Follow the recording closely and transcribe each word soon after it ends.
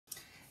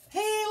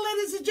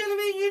and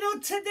gentlemen, you know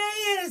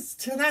today is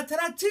Tuesday.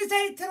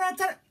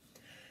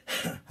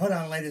 Hold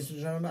on, ladies and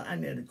gentlemen. I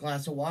need a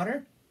glass of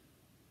water.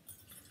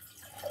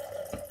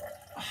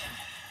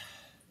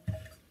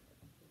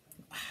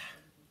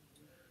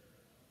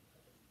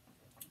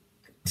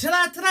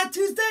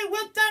 Tuesday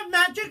with the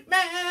Magic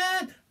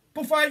Man.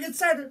 Before I get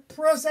started,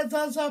 press that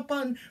thumbs up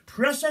button,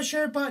 press that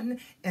share button,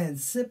 and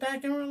sit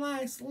back and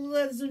relax.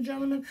 Ladies and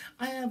gentlemen,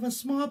 I have a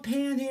small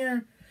pan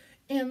here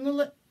and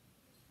the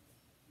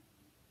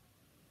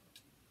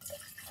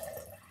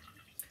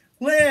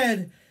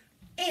lid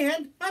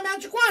and my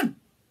magic wand.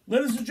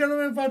 Ladies and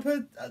gentlemen, if I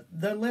put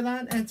the lid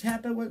on and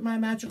tap it with my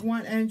magic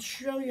wand and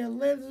show you,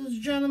 ladies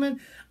and gentlemen,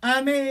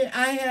 I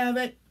have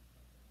a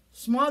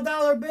small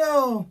dollar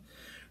bill,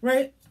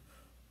 right?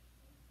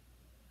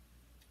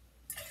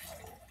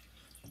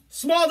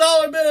 Small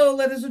dollar bill,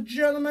 ladies and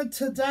gentlemen.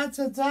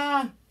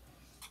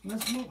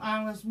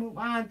 Let's move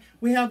on.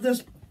 We have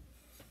this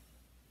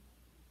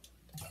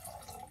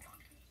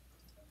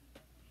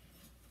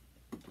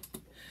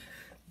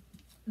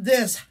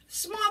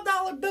small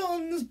dollar bill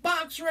in this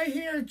box right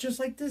here, just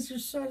like this. You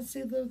sort of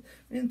see the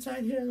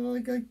inside here,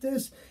 like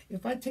this.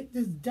 If I take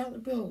this dollar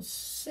bill,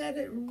 set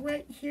it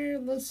right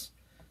here,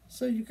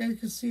 so you guys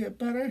can see it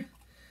better.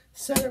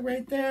 Set it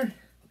right there,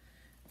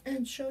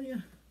 and show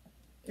you.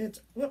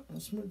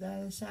 Let's move that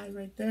aside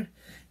right there,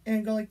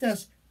 and go like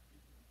this.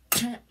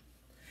 Tap,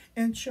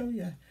 and show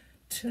you.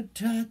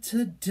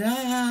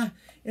 Ta-da!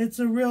 It's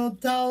a real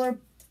dollar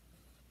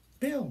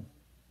bill.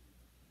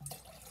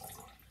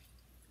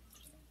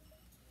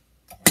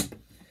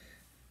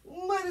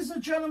 Ladies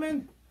and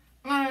gentlemen,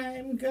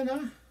 I'm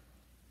gonna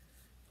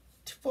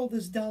fold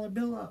this dollar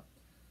bill up.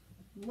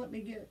 Let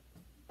me get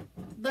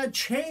the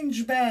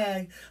change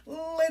bag.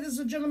 Ladies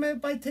and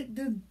gentlemen, if I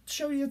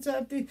show you it's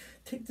empty,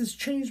 take this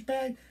change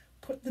bag,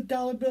 put the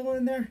dollar bill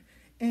in there,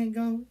 and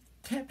go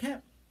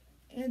tap,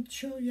 and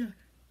show you.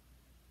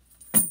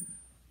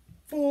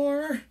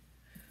 4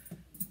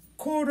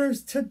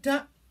 quarters to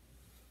dot.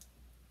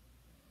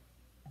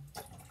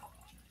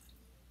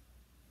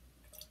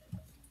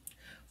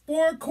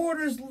 4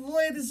 quarters,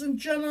 ladies and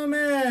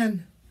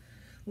gentlemen.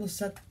 Let's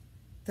set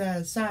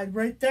that aside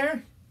right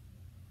there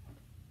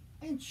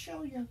and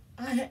show you.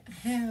 I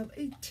have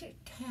a Tic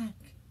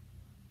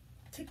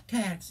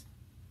Tacs.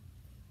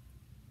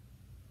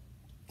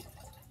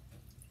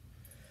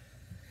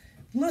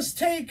 Let's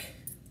take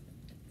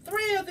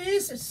 3 of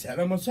these and set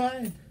them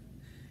aside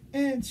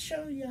and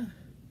show you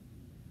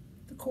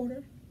the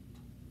quarter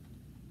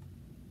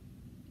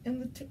and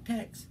the Tic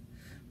Tacs.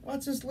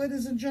 Watch this,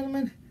 ladies and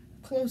gentlemen,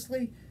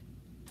 closely.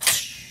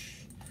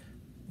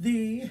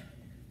 The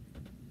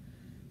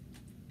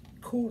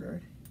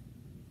quarter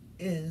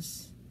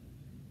is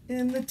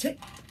in the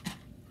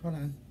Hold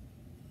on.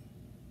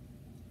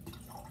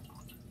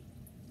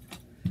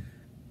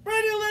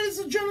 Righty, ladies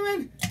and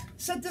gentlemen,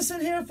 set this in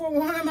here for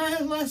one of my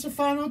last and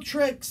final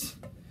tricks.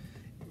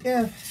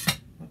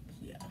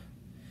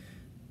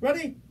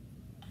 Ready?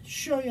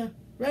 Show you.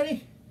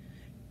 Ready?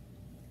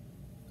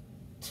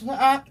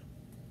 Flowers.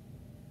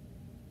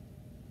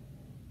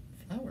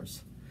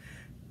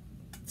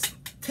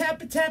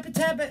 Tap it,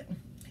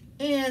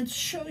 and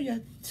show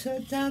you.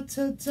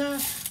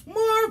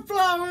 More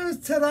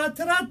flowers.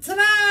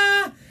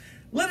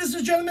 Ladies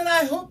and gentlemen,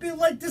 I hope you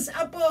like this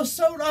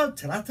episode of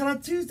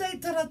Tuesday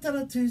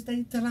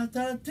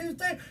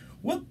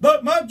with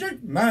the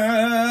Magic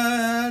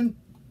Man.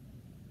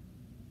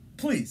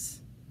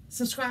 Please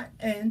subscribe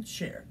and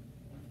share.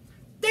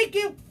 Thank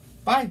you.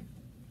 Bye.